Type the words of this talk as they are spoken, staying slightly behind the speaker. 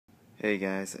Hey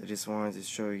guys, I just wanted to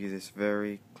show you this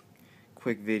very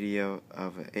quick video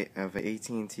of a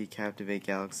AT&T Captivate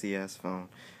Galaxy S phone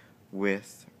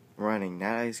with running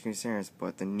not ice cream sandwich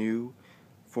but the new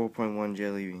 4.1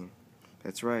 Jelly Bean.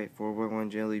 That's right,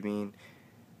 4.1 Jelly Bean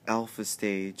alpha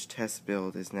stage test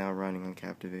build is now running on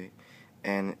Captivate,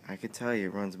 and I can tell you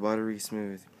it runs buttery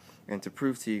smooth. And to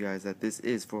prove to you guys that this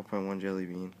is 4.1 Jelly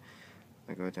Bean,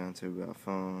 I go down to about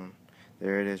phone.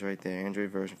 There it is right there,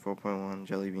 Android version 4.1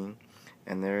 Jelly Bean.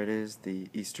 And there it is, the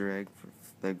Easter egg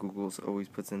that Google's always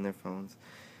puts in their phones.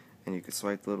 And you can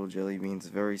swipe the little jelly beans,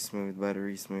 very smooth,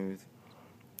 buttery smooth.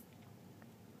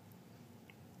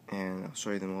 And I'll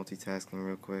show you the multitasking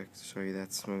real quick to show you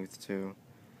that's smooth too.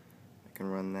 I can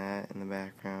run that in the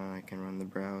background, I can run the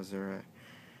browser,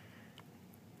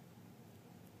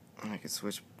 and I can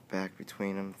switch back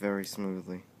between them very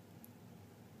smoothly.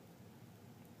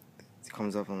 It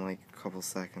comes up in like a couple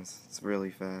seconds. It's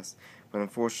really fast. But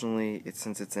unfortunately,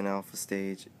 since it's in alpha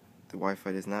stage, the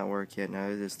Wi-Fi does not work yet.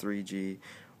 Neither does 3G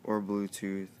or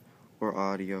Bluetooth or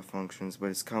audio functions, but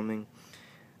it's coming.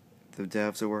 The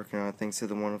devs are working on it. Thanks to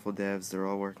the wonderful devs, they're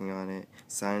all working on it.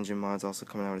 CyanogenMod's also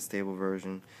coming out with a stable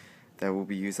version that will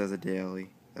be used as a daily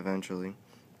eventually.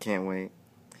 Can't wait.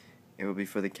 It will be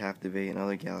for the Captivate and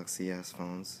other Galaxy S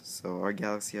phones. So our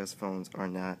Galaxy S phones are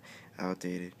not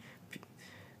outdated.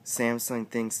 Samsung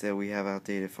thinks that we have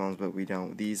outdated phones, but we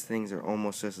don't. These things are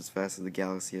almost just as fast as the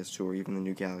Galaxy S2 or even the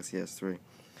new Galaxy S3.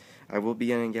 I will be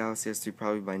getting a Galaxy S3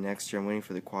 probably by next year. I'm waiting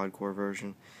for the quad-core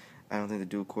version. I don't think the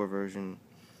dual-core version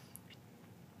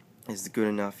is good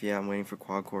enough yet. I'm waiting for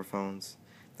quad-core phones.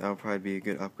 That will probably be a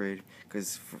good upgrade,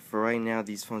 because for right now,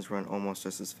 these phones run almost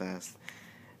just as fast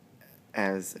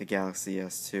as a Galaxy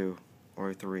S2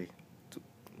 or 3.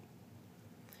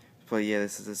 But yeah,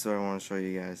 this is what I want to show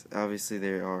you guys. Obviously,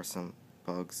 there are some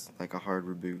bugs, like a hard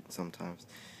reboot sometimes.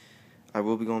 I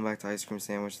will be going back to ice cream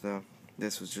sandwich though.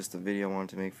 This was just a video I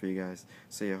wanted to make for you guys.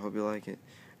 So yeah, hope you like it.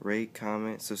 Rate,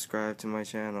 comment, subscribe to my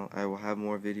channel. I will have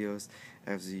more videos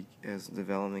as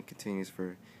development continues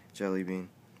for Jelly Bean.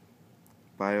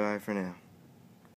 Bye bye for now.